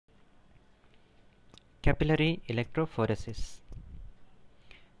Capillary electrophoresis.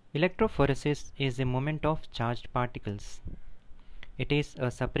 Electrophoresis is the movement of charged particles. It is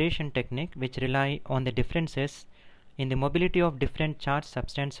a separation technique which relies on the differences in the mobility of different charged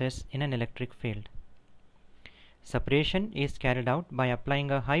substances in an electric field. Separation is carried out by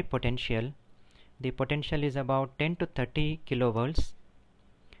applying a high potential. The potential is about 10 to 30 kilovolts,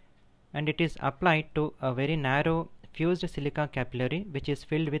 and it is applied to a very narrow fused silica capillary which is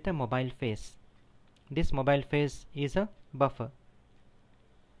filled with a mobile phase. This mobile phase is a buffer.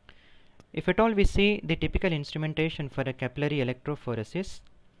 If at all we see the typical instrumentation for a capillary electrophoresis,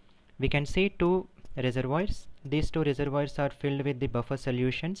 we can see two reservoirs. These two reservoirs are filled with the buffer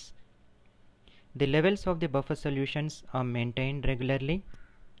solutions. The levels of the buffer solutions are maintained regularly.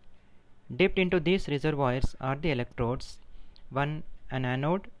 Dipped into these reservoirs are the electrodes, one an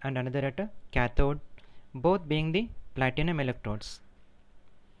anode and another at a cathode, both being the platinum electrodes.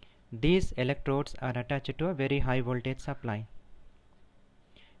 These electrodes are attached to a very high voltage supply.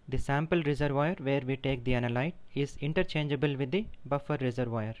 The sample reservoir where we take the analyte is interchangeable with the buffer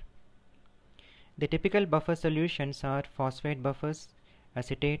reservoir. The typical buffer solutions are phosphate buffers,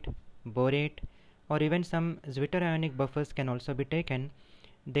 acetate, borate, or even some zwitterionic buffers can also be taken.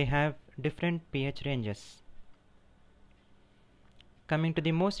 They have different pH ranges. Coming to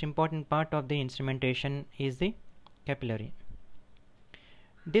the most important part of the instrumentation is the capillary.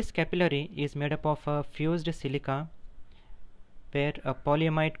 This capillary is made up of a fused silica where a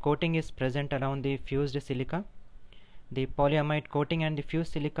polyimide coating is present around the fused silica. The polyimide coating and the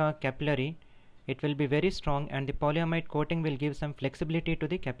fused silica capillary, it will be very strong, and the polyimide coating will give some flexibility to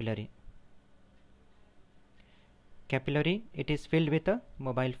the capillary. Capillary, it is filled with a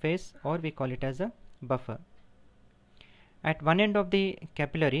mobile phase, or we call it as a buffer. At one end of the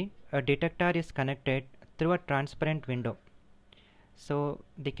capillary, a detector is connected through a transparent window. So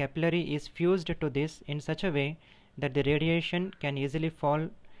the capillary is fused to this in such a way that the radiation can easily fall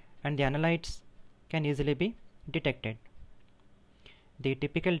and the analytes can easily be detected. The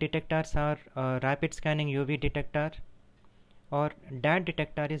typical detectors are rapid scanning UV detector, or DAD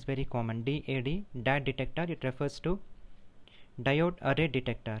detector is very common. DAD detector, it refers to diode array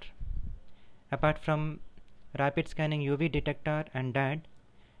detector. Apart from rapid scanning UV detector and DAD,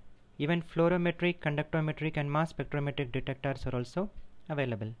 even fluorometric, conductometric and mass spectrometric detectors are also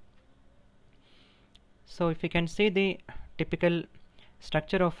available. So if you can see the typical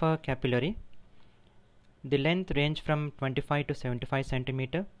structure of a capillary, the length range from 25 to 75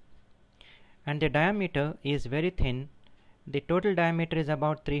 centimeter, and the diameter is very thin. The total diameter is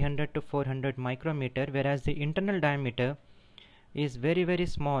about 300 to 400 micrometer, whereas the internal diameter is very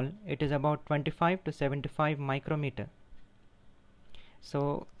small. It is about 25 to 75 micrometer.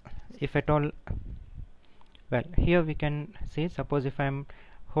 So if at all, well, here we can see, suppose if I am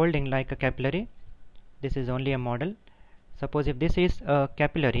holding like a capillary, this is only a model. Suppose if this is a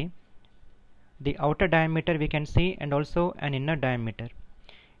capillary, the outer diameter we can see, and also an inner diameter.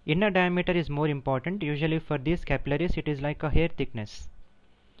 Inner diameter is more important. Usually for these capillaries it is like a hair thickness.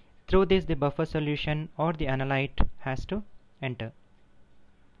 Through this the buffer solution or the analyte has to enter.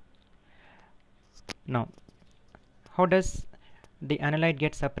 Now, how does the analyte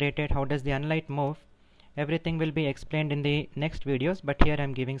get separated? How does the analyte move? Everything will be explained in the next videos, but here I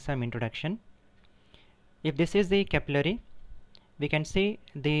am giving some introduction. If this is the capillary, we can see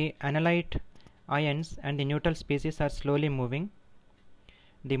the analyte ions and the neutral species are slowly moving.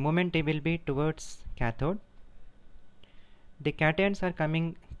 The movement will be towards cathode. The cations are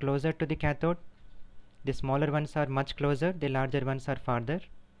coming closer to the cathode. The smaller ones are much closer, the larger ones are farther.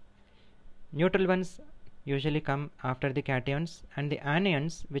 Neutral ones usually come after the cations, and the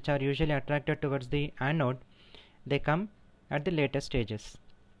anions, which are usually attracted towards the anode, they come at the later stages.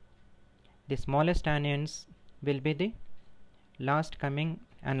 The smallest anions will be the last coming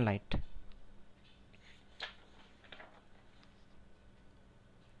analyte.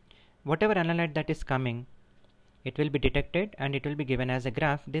 Whatever analyte that is coming, it will be detected and it will be given as a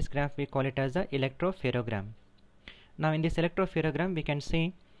graph. This graph we call it as a electropherogram. Now in this electropherogram we can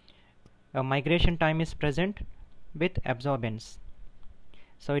see a migration time is present with absorbance.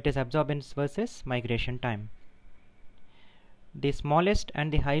 So it is absorbance versus migration time. The smallest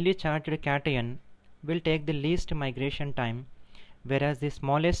and the highly charged cation will take the least migration time, whereas the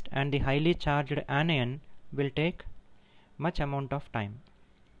smallest and the highly charged anion will take much amount of time.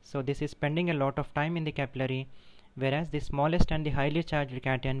 So this is spending a lot of time in the capillary, whereas the smallest and the highly charged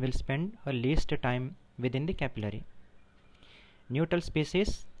cation will spend a least time within the capillary. Neutral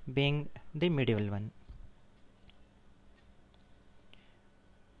species being the medial one.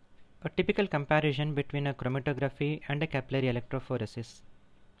 A typical comparison between a chromatography and a capillary electrophoresis.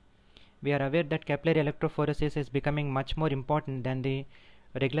 we are aware that capillary electrophoresis is becoming much more important than the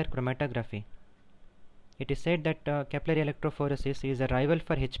regular chromatography. It is said that capillary electrophoresis is a rival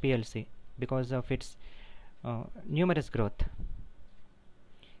for HPLC because of its numerous growth.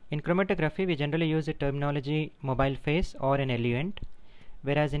 In chromatography, we generally use the terminology mobile phase or an eluent,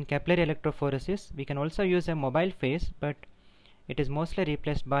 whereas in capillary electrophoresis, we can also use a mobile phase, but it is mostly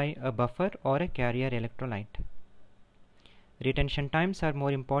replaced by a buffer or a carrier electrolyte. Retention times are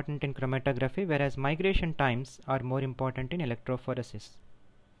more important in chromatography, whereas migration times are more important in electrophoresis.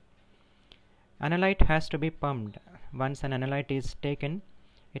 Analyte has to be pumped. Once an analyte is taken,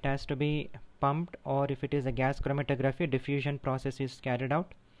 it has to be pumped, or if it is a gas chromatography, diffusion process is carried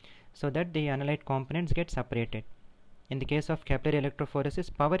out so that the analyte components get separated. In the case of capillary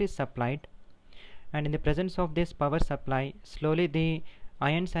electrophoresis, power is supplied, and in the presence of this power supply, slowly the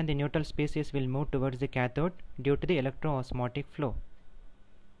ions and the neutral species will move towards the cathode due to the electro-osmotic flow.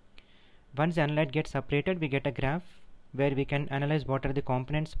 Once the analyte gets separated, we get a graph where we can analyze what are the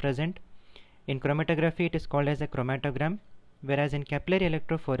components present. In chromatography, it is called as a chromatogram, whereas in capillary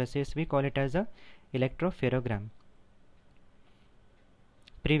electrophoresis, we call it as a electropherogram.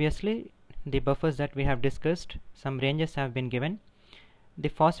 Previously, the buffers that we have discussed, some ranges have been given. The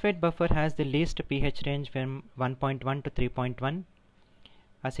phosphate buffer has the least pH range from 1.1 to 3.1.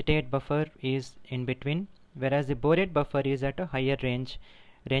 Acetate buffer is in between, whereas the borate buffer is at a higher range,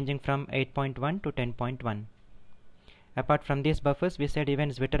 ranging from 8.1 to 10.1. Apart from these buffers, we said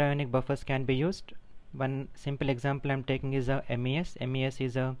even zwitterionic buffers can be used. One simple example I am taking is a MES. MES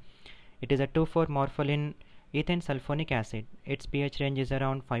is a 2,4-morpholine ethane sulfonic acid. Its pH range is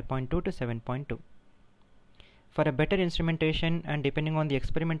around 5.2 to 7.2. For a better instrumentation and depending on the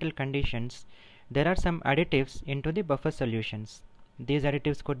experimental conditions, there are some additives into the buffer solutions. These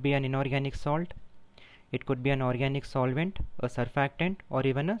additives could be an inorganic salt, it could be an organic solvent, a surfactant, or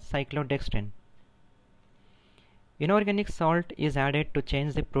even a cyclodextrin. Inorganic salt is added to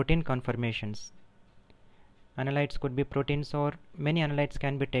change the protein conformations. Analytes could be proteins, or many analytes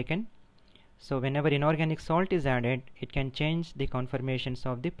can be taken. So whenever inorganic salt is added, it can change the conformations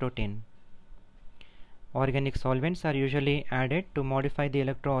of the protein. Organic solvents are usually added to modify the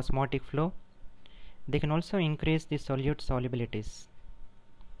electro-osmotic flow. They can also increase the solute solubilities.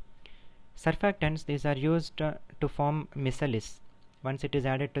 Surfactants, these are used to form micellis. Once it is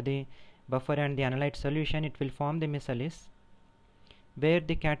added to the buffer and the analyte solution, it will form the micellis, where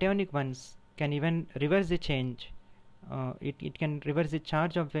the cationic ones can even reverse the change. It can reverse the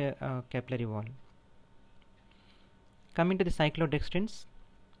charge of the capillary wall. Coming to the cyclodextrins,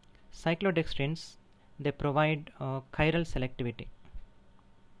 they provide chiral selectivity.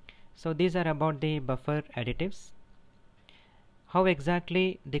 So these are about the buffer additives. How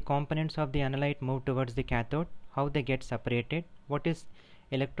exactly the components of the analyte move towards the cathode, how they get separated, what is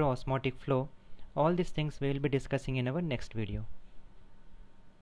electro-osmotic flow, all these things we will be discussing in our next video.